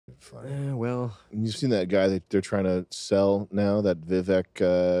funny. Well, you've seen that guy that they're trying to sell now, that Vivek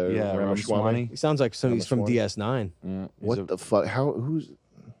Ramaswamy? he sounds like somebody's from Ramaswamy? DS9. Yeah, What the fuck? Who's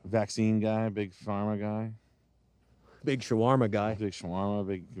vaccine guy, big pharma guy, Big shawarma guy. big shawarma,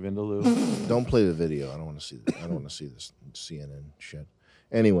 big vindaloo. Don't play the video. I don't want to see I don't want to see this CNN shit.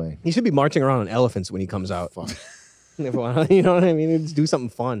 Anyway, He should be marching around on elephants when he comes out. fuck. You know what I mean? Just do something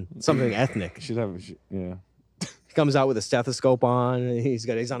fun, something ethnic. Should have, yeah. He comes out with a stethoscope on. And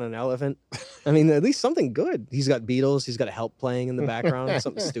he's on an elephant. I mean, at least something good. He's got Beatles. He's got a help playing in the background.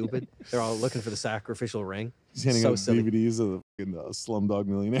 Something stupid. They're all looking for the sacrificial ring. He's handing So out silly. DVDs of the fucking, Slumdog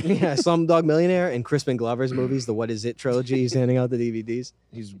Millionaire. Yeah, Slumdog Millionaire and Crispin Glover's movies, the What Is It trilogy. He's handing out the DVDs.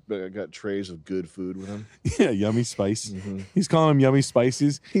 He's got trays of good food with him. Yeah, Yummy Spice. He's calling them Yummy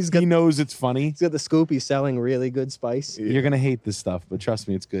Spices. He knows it's funny. He's got the scoop. He's selling really good spice. You're gonna hate this stuff, but trust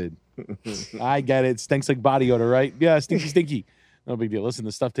me, it's good. I get it. It stinks like body odor, right? Yeah, stinky, stinky. No big deal. Listen,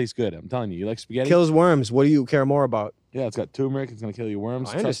 the stuff tastes good. I'm telling you. You like spaghetti? Kills worms. What do you care more about? Yeah, it's got turmeric. It's gonna kill your worms.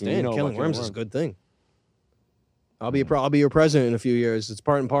 I Trust me, understand. you know Killing about worms is a good thing. I'll be your president in a few years. It's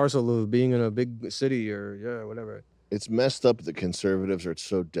part and parcel of being in a big city or whatever. It's messed up that conservatives are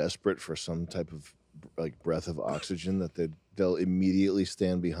so desperate for some type of like breath of oxygen that they'll immediately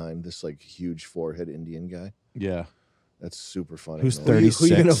stand behind this like huge forehead Indian guy. Yeah. That's super funny. Who's man. 36? Who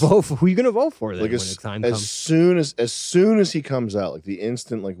you gonna vote for? Who you gonna vote for then Like when the time as comes? soon as he comes out, like the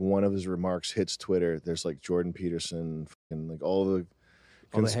instant like one of his remarks hits Twitter, there's like Jordan Peterson and like all the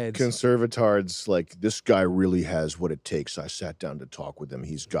heads. conservatards, like, this guy really has what it takes. I sat down to talk with him.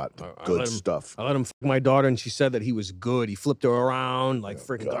 He's got the good stuff. I let him fuck my daughter, and she said that he was good. He flipped her around, like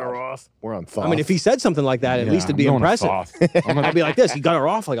freaking got her off. We're on Thoth. I mean, if he said something like that, at least it'd be I'm going to impressive. Thoth. I'd be like this. He got her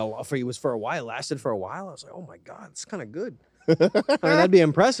off like he was for a while. Lasted for a while. I was like, oh my god, it's kind of good. I mean, that'd be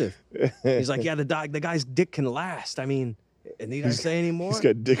impressive. He's like, yeah, the guy's dick can last. I mean, and he doesn't say anymore. He's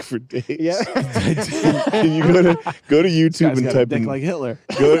got dick for days. Yeah. Can you go to YouTube and type in like Hitler.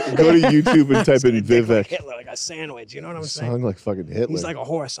 go to YouTube and type in Dick like Vivek. Hitler, like a sandwich. You know what I'm saying? Song like fucking Hitler. He's like a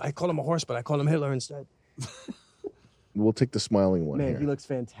horse. I call him a horse, but I call him Hitler instead. We'll take the smiling one Man, here. he looks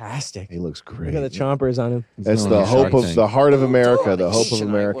fantastic. He looks great. Look at the chompers on him. That's doing the a hope Shark of the heart of America. The hope of Tonight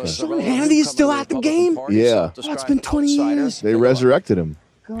America. was Sean relevant Hannity is still newcomer at the to game? Republican Party, Yeah. self-described It's been 20 outsider. years. They resurrected him.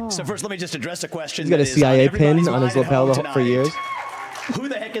 So first, let me just address a question. He's got a that is CIA on pin everybody's on his mind at lapel home for tonight. years. Who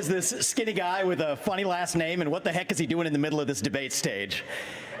the heck is this skinny guy with a funny last name, and what the heck is he doing in the middle of this debate stage?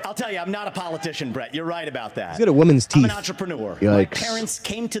 I'll tell you, I'm not a politician, Brett. You're right about that. He's got a woman's I'm an teeth. entrepreneur. Yikes. My parents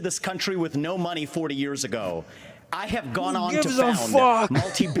came to this country with no money 40 years ago. I have gone on to gives a found fuck?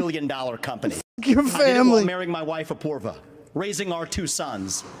 multi-billion-dollar company. Your I did it while family. marrying my wife Apurva, raising our 2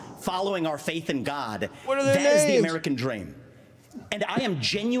 sons, following our faith in God. What are their That is the names? American dream. And I am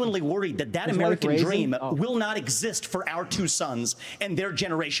genuinely worried that His wife American Raisin? dream Oh. will not exist for our 2 sons and their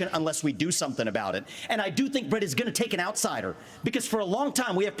generation unless we do something about it. And I do think Brett is going to take an outsider, because for a long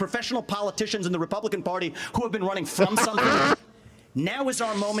time we have professional politicians in the Republican Party who have been running from something. Now is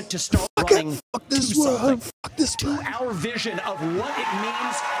our moment to start running to something, to our vision of what it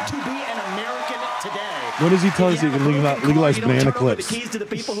means to be an American today. When does he tell us he can legalize You don't banana turn over clips? The keys to the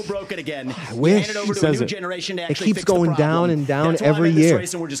people who broke it again. I wish. You hand it over He to a says new it. generation to It actually keeps fix the going down problem. and down That's why I'm every in this year.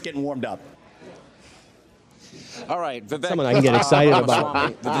 race and we're just getting warmed up. All right, Vivek. Someone I can get excited about.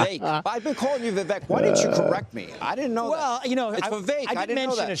 Ramaswamy. Vivek. I've been calling you Vivek. Why didn't you correct me? I didn't know Well, that. you know, It's Vivek. I I did didn't know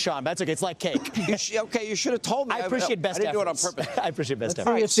mention that. it, Sean. But that's okay. It's like cake. Okay, you should have told me. I appreciate best I didn't do it on efforts. purpose. I appreciate best Let's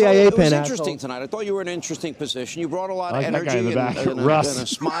All efforts. see right, your CIA so it was pin, interesting asshole. tonight. I thought you were in an interesting position. You brought a lot I of like that guy energy in the back. and Russ. a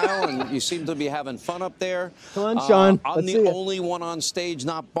smile, and you seem to be having fun up there. Come on, Sean. I'm Let's the see it. only one on stage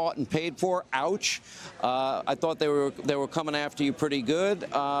not bought and paid for. Ouch. I thought they were coming after you pretty good.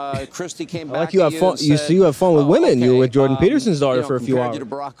 Christie came I back. like you at have fun. and You said, see, you have fun with women. You were with Jordan okay, Peterson's daughter for a few compared hours. you to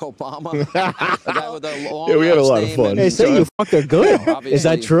Barack Obama. The guy with the long Yeah, we had a last lot of name fun. and- Hey, say you fucked her good. Obviously. Is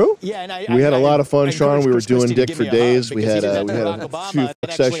that true? Yeah, and We had a lot of fun, I Sean. We were encouraged doing Christie to dick give for me a hug days. We because had he a said that few Barack Obama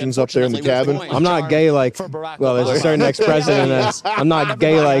fuck sessions up there in the unfortunately, cabin. was I'm not gay like, for Barack well, there's a Obama. certain ex-president that I'm not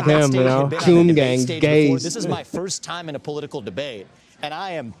gay like him, you know. Coom gang, gays. This is my first time in a political debate, and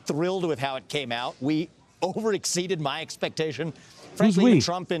I am thrilled with how it came out. We over-exceeded my expectation. Frankly, we? with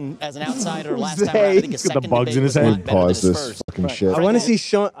Trump as an outsider last Who's time around, I think they? his He's got the second bugs debate in his was a head. lot better than Pause his this first. fucking shit. I want to see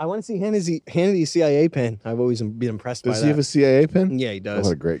Sean. I want to see Hannity's CIA pin. I've always been impressed by Does that. he have a CIA pin? Yeah, he does.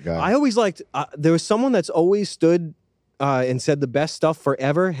 What a great guy. I always liked. There was someone that's always stood and said the best stuff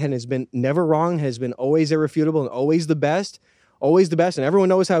forever, and has been never wrong, has been always irrefutable, and always the best, and everyone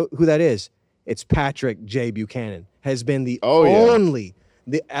knows who that is. It's Patrick J. Buchanan. Has been the only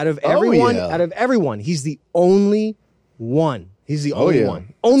out of everyone, he's the only one. He's the only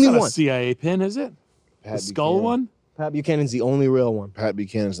one. Only It's not one. a CIA pin, is it? The skull Buchanan. one? Pat Buchanan's the only real one. Pat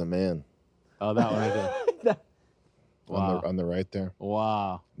Buchanan's the man. Oh, that one right there. Wow. On the right there.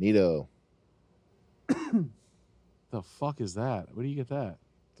 Wow. Neato. The fuck is that? Where do you get that?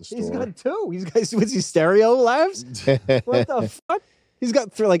 The store. He's got two. He's got what's he stereo labs? What the fuck? He's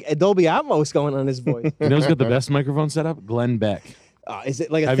got like Dolby Atmos going on his voice. You know who's got the best microphone setup? Glenn Beck. Is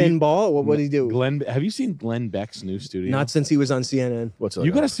it like a thin ball? What did he do? Have you seen Glenn Beck's new studio? Not since he was on CNN. What's it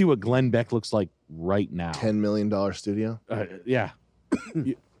You like? got to see what Glenn Beck looks like right now. $10 million studio. Yeah.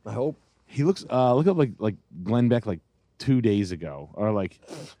 I hope. He looks. Look up like Glenn Beck like 2 days ago, or like.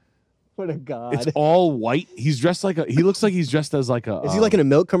 What a god. It's all white. He's dressed like a. He looks like he's dressed as like a. Is he like in a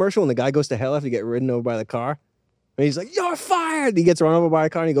milk commercial when the guy goes to hell after he get ridden over by the car? And he's like, "You're fired." He gets run over by a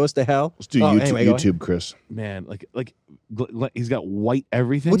car and he goes to hell. Let's do YouTube, anyway, go ahead. YouTube, Chris. Man, he's got white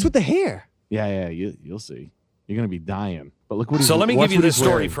everything. What's with the hair? Yeah. You'll see. You're gonna be dying. But look what. So let me give you this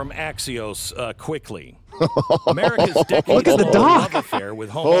story wearing. from Axios quickly. America's decade-long doc. love affair with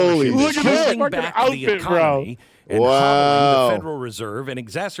Holy homeownership is shit. holding Fucking back outfit, the economy and Wow. hobblling the Federal Reserve and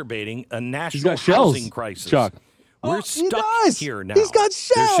exacerbating a He's national got shells, housing crisis. Chuck. We're he stuck does. here now. He's got There's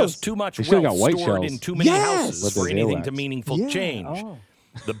shells. just too much He should've wealth got white stored shells. in too many Yes. houses Let for the anything Xerox. to meaningful Yeah. change. Oh.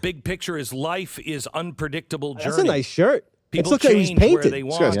 The big picture is life is unpredictable journey. That's a nice shirt. People It's like it was change where painted. they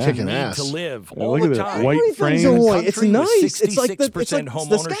guy's want kicking and need ass. to live Yeah, all look the at that time. white Everything's frame. in white. It's Country with nice. It's like the 66% the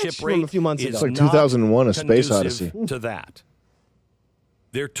homeownership sketch from rate a few months is ago. It's like not 2001: A Space conducive Odyssey. to that.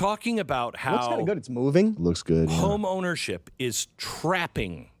 They're talking about Looks kind how of good. It's moving. Looks good. Yeah. home ownership is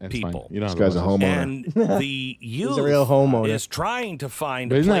trapping That's people. fine. You don't This have guy's a to watch homeowner. And the youth a real homeowner. is trying to find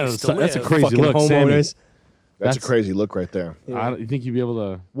But a isn't that place a- to live. that's a crazy Fucking look, Sammy. homeowners. That's a That's- crazy look right there. You think you'd be able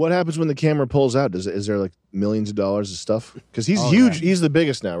to? What happens when the camera pulls out? Is there like millions of dollars of stuff? Because he's Oh, huge. yeah. He's the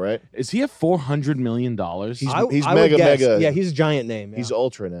biggest now, right? Is he at $400 million? He's I would mega, guess. mega. Yeah, he's a giant name. Yeah. He's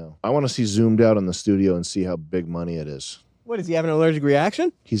ultra now. I want to see zoomed out on the studio and see how big money it is. What is he having an allergic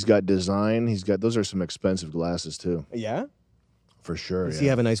reaction? He's got design. Those are some expensive glasses too, Yeah. for sure. Does yeah. he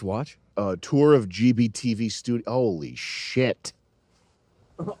have a nice watch? Tour of GBTV studio. Holy shit!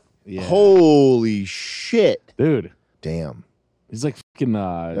 Yeah. Holy shit! Dude, Damn. he's like fucking.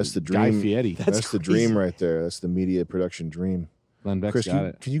 That's the Guy dream. Fieri. That's the dream right there. That's the media production dream. Glenn Beck's Chris, got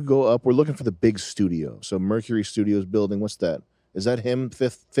it. can you go up? We're looking for the big studio. So Mercury Studios building. What's that? Is that him?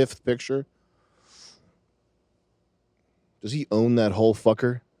 Fifth picture? Does he own that whole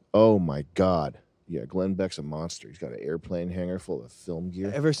fucker? Oh my god. Yeah, Glenn Beck's a monster. He's got an airplane hangar full of film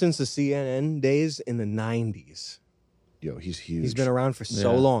gear. Ever since the CNN days in the 90s. Yo, he's huge. He's been around for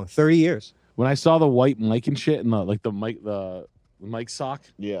so Yeah. long. 30 years. When I saw the white mic and shit and the mic sock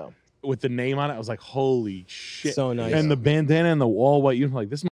Yeah. with the name on it, I was like, holy shit. So nice. And the bandana and the all white uniform, like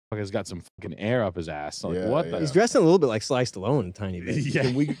this motherfucker's got some fucking air up his ass. Like, Yeah, what yeah. the? He's dressing a little bit like Sly Stallone a tiny bit. Yeah.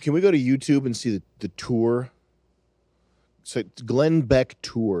 Can we go to YouTube and see the tour? So Glenn Beck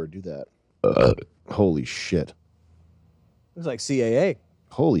tour. Do that. Holy shit. It's like CAA.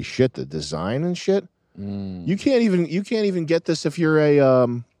 Holy shit, the design and shit. Mm. You can't even get this if you're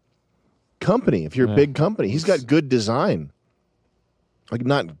a company, if you're a Yeah. big company. He's got good design. Like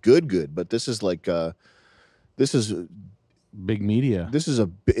not good, but this is like this is Big media.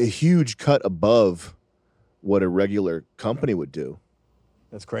 a huge cut above what a regular company would do.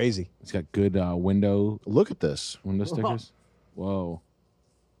 That's crazy. It's got good window Look at this. stickers. Whoa.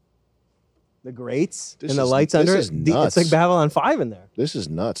 The grates This and the is- lights this under is it. It's nuts. like Babylon 5 in there. This is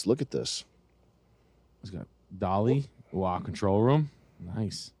nuts. Look at this. It's got Dolly. Wow, control room.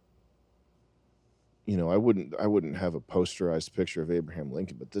 Nice. You know, I wouldn't have a posterized picture of Abraham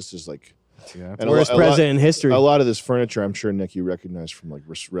Lincoln, but this is like Yeah. and Worst president in history. A lot of this furniture, I'm sure, Nick, you recognize from like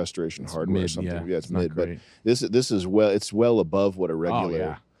Restoration Hardware or mid, something. yeah. Yeah, it's It's not mid, but great. this is it's well above what a regular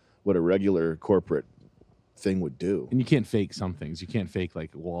yeah. what a regular corporate thing would do. And you can't fake some things. You can't fake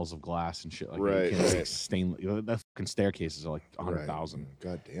like walls of glass and shit like that. Right, You can't fake right. stainless. You know, that fucking staircases are like 100,000.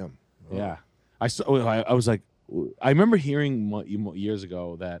 God damn. Yeah. I was like, I remember hearing years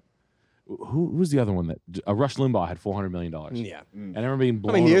ago that who was the other one that Rush Limbaugh had $400 million. Yeah. And I remember being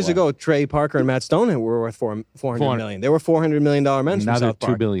blown I mean, years away. ago, Trey Parker and Matt Stone were worth $400 million. They were $400 million men And from now they're South $2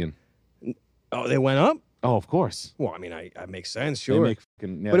 Park. billion. Oh, they went up? Oh, of course. Well, I mean, that makes sense, They sure. make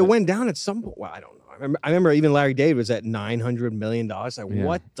fucking, yeah, But it they- went down at some point. Well, I don't know. I remember even Larry David was at $900 million. Like, Yeah.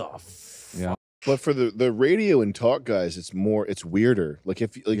 what the Yeah. But for the radio and talk guys, it's weirder. Like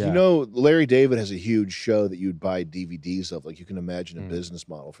if you Yeah. know, Larry David has a huge show that you'd buy DVDs of. Like you can imagine a business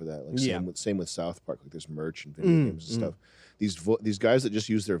model for that. Like Yeah. same with South Park. Like there's merch and video games and stuff. These guys that just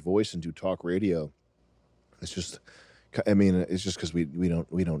use their voice and do talk radio, it's just I mean, it's just because we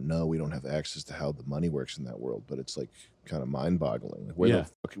don't know, we don't have access to how the money works in that world. But it's like kind of mind-boggling.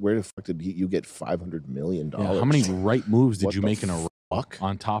 Like, where the fuck did you get $500 million? Yeah, how many right moves did you make in a row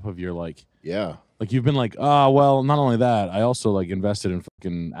on top of your like? Yeah, like you've been like, well, not only that, I also like invested in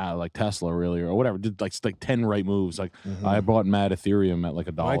fucking like Tesla really or whatever. Did like 10 right moves. Like I bought mad Ethereum at like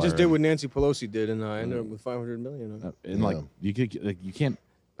 $1. I just did what Nancy Pelosi did, and I ended up with $500 million. And like you can't.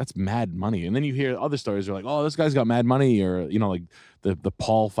 That's mad money. And then you hear other stories are like, oh, this guy's got mad money, or you know, like the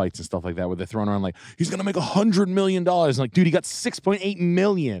Paul fights and stuff like that, where they're throwing around like he's gonna make $100 million. And like, dude, he got 6.8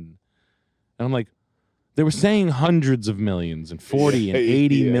 million. And I'm like, they were saying hundreds of millions and 40 and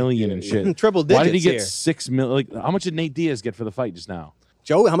 80 million and shit. Triple digits. Why did he get here. 6 million? Like, how much did Nate Diaz get for the fight just now?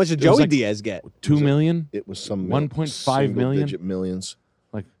 How much did Joey like Diaz get? 2 million? It was some 1.5 million. Digit millions.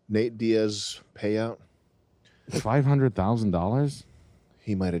 Like Nate Diaz payout. $500,000.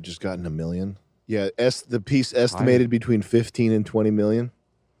 He might have just gotten $1 million. Yeah, the piece estimated between 15 and 20 million.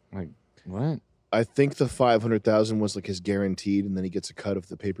 Like what? I think the 500,000 was like his guaranteed, and then he gets a cut of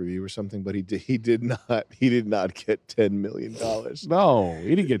the pay-per-view or something. But he did not get $10 million. No,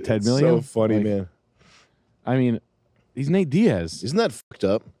 he didn't get 10 million. So funny, man. I mean, he's Nate Diaz. Isn't that fucked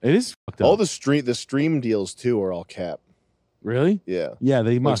up? It is fucked up. All the stream deals too are all cap. Really? Yeah. Yeah,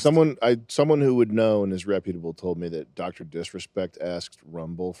 they must. Like someone who would know and is reputable told me that Dr. Disrespect asked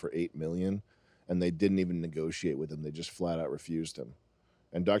Rumble for $8 million, and they didn't even negotiate with him. They just flat out refused him.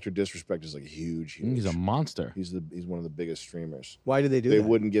 And Dr. Disrespect is like huge. He's a monster. He's one of the biggest streamers. Why did they do that? They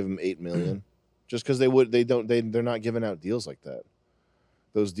wouldn't give him $8 million, just because they're not giving out deals like that.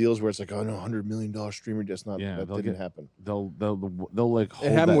 Those deals where it's like, oh no, $100 million streamer, that didn't happen. They'll like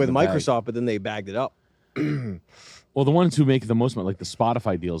hold it happened that with in the bag. Microsoft, but then they bagged it up. Well, the ones who make the most money, like the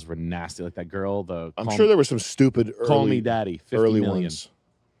Spotify deals, were nasty. Like that girl, I'm sure there were some stupid Call Me Daddy, 50 early million. ones.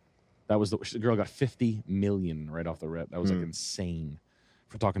 That was the girl got 50 million right off the rip. That was like insane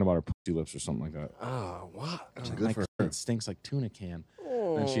for talking about her pussy lips or something like that. Oh, what? Good for her. It stinks like tuna can.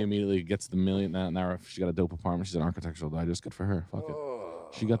 And she immediately gets the million. Now she got a dope apartment. She's an architectural digest. Good for her. Fuck it.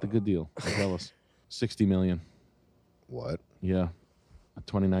 She got the good deal. I'm jealous. 60 million. What? Yeah, a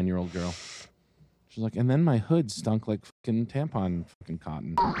 29-year-old girl. She's like, and then my hood stunk like fucking tampon fucking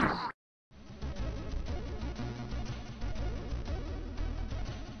cotton.